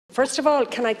First of all,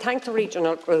 can I thank the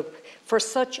Regional Group for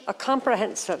such a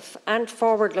comprehensive and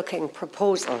forward-looking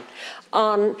proposal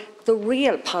on the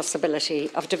real possibility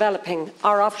of developing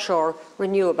our offshore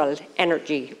renewable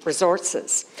energy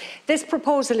resources. This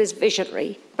proposal is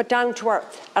visionary, but down to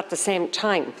earth at the same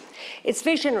time. It's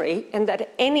visionary in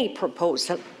that any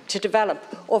proposal to develop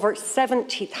over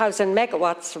 70,000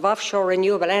 megawatts of offshore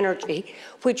renewable energy,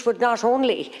 which would not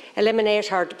only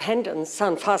eliminate our dependence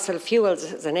on fossil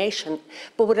fuels as a nation,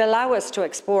 but would allow us to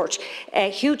export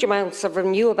huge amounts of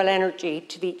renewable energy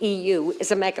to the EU,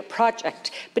 is a mega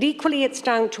project. But equally, it's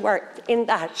down to earth in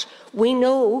that we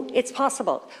know it's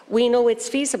possible, we know it's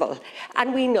feasible,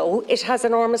 and we know it has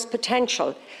enormous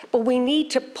potential. But we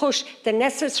need to put the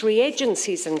necessary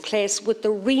agencies in place with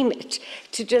the remit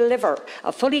to deliver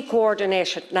a fully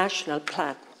coordinated national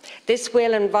plan. This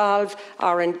will involve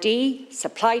R&D,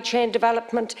 supply chain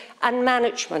development and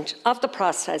management of the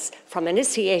process from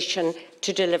initiation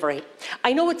to delivery.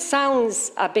 I know it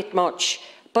sounds a bit much,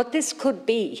 but this could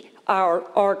be our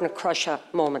Ordna Crusha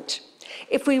moment.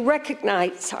 If we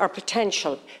recognise our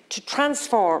potential to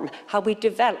transform how we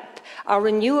develop our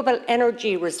renewable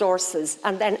energy resources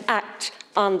and then act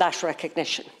on that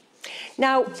recognition.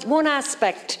 Now, one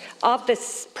aspect of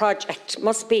this project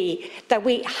must be that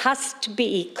we has to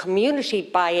be community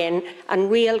buy-in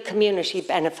and real community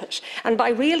benefit. And by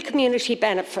real community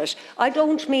benefit, I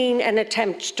don't mean an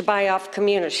attempt to buy off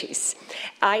communities.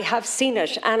 I have seen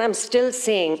it, and I'm still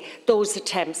seeing those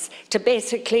attempts to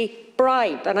basically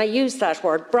bribe, and I use that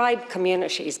word, bribe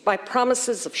communities by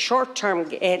promises of short-term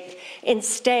gain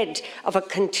instead of a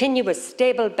continuous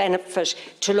stable benefit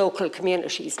to local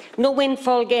communities. No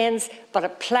windfall gains, but a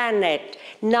plan-led,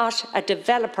 not a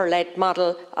developer-led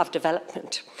model of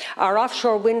development. Our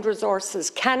offshore wind resources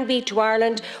can be to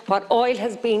Ireland what oil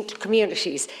has been to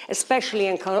communities, especially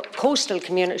in coastal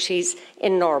communities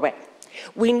in Norway.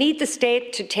 We need the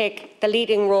state to take the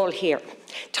leading role here.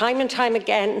 Time and time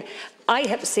again, I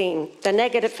have seen the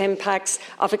negative impacts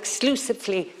of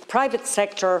exclusively private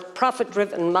sector,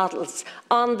 profit-driven models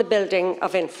on the building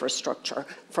of infrastructure,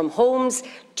 from homes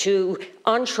to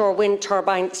onshore wind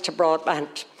turbines to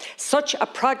broadband. Such a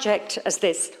project as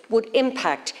this would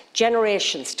impact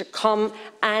generations to come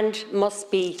and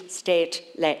must be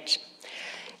state-led.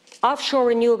 Offshore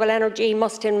renewable energy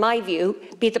must, in my view,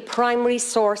 be the primary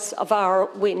source of our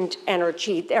wind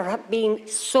energy. There have been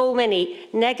so many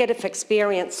negative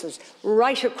experiences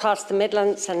right across the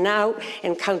Midlands and now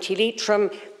in County Leitrim,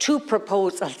 2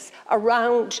 proposals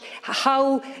around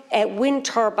how wind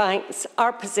turbines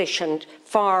are positioned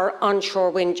for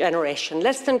onshore wind generation.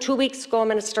 Less than 2 weeks ago,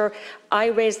 Minister, I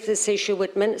raised this issue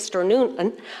with Minister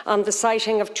Noonan on the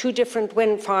siting of 2 different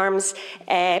wind farms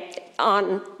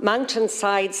on mountain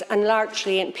sides and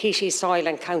largely in peaty soil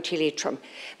in County Leitrim.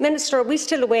 Minister, we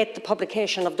still await the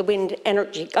publication of the wind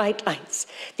energy guidelines.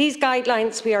 These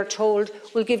guidelines, we are told,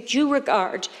 will give due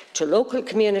regard to local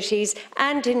communities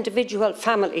and individual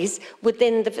families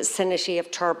within the vicinity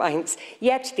of turbines.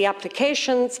 Yet the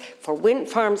applications for wind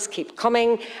farms keep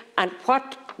coming, and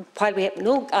while we have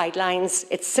no guidelines,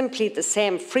 it's simply the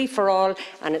same free-for-all,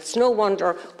 and it's no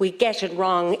wonder we get it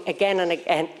wrong again and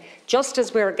again. Just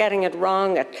as we're getting it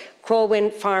wrong at Crow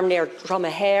Wind Farm near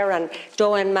Dromahare and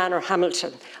Doan Manor,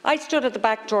 Hamilton. I stood at the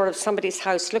back door of somebody's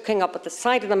house looking up at the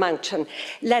side of the mountain,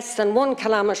 less than 1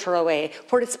 kilometre away,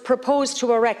 where it's proposed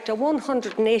to erect a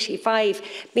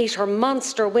 185-metre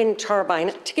monster wind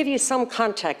turbine. To give you some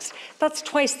context, that's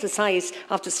twice the size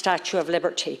of the Statue of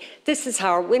Liberty. This is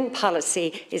how our wind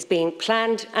policy is being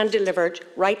planned and delivered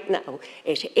right now.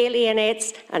 It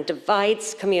alienates and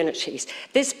divides communities.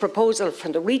 This proposal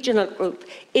from the Regional Group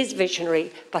is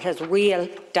visionary, but has real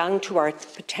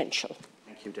down-to-earth potential.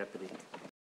 Thank you, Deputy.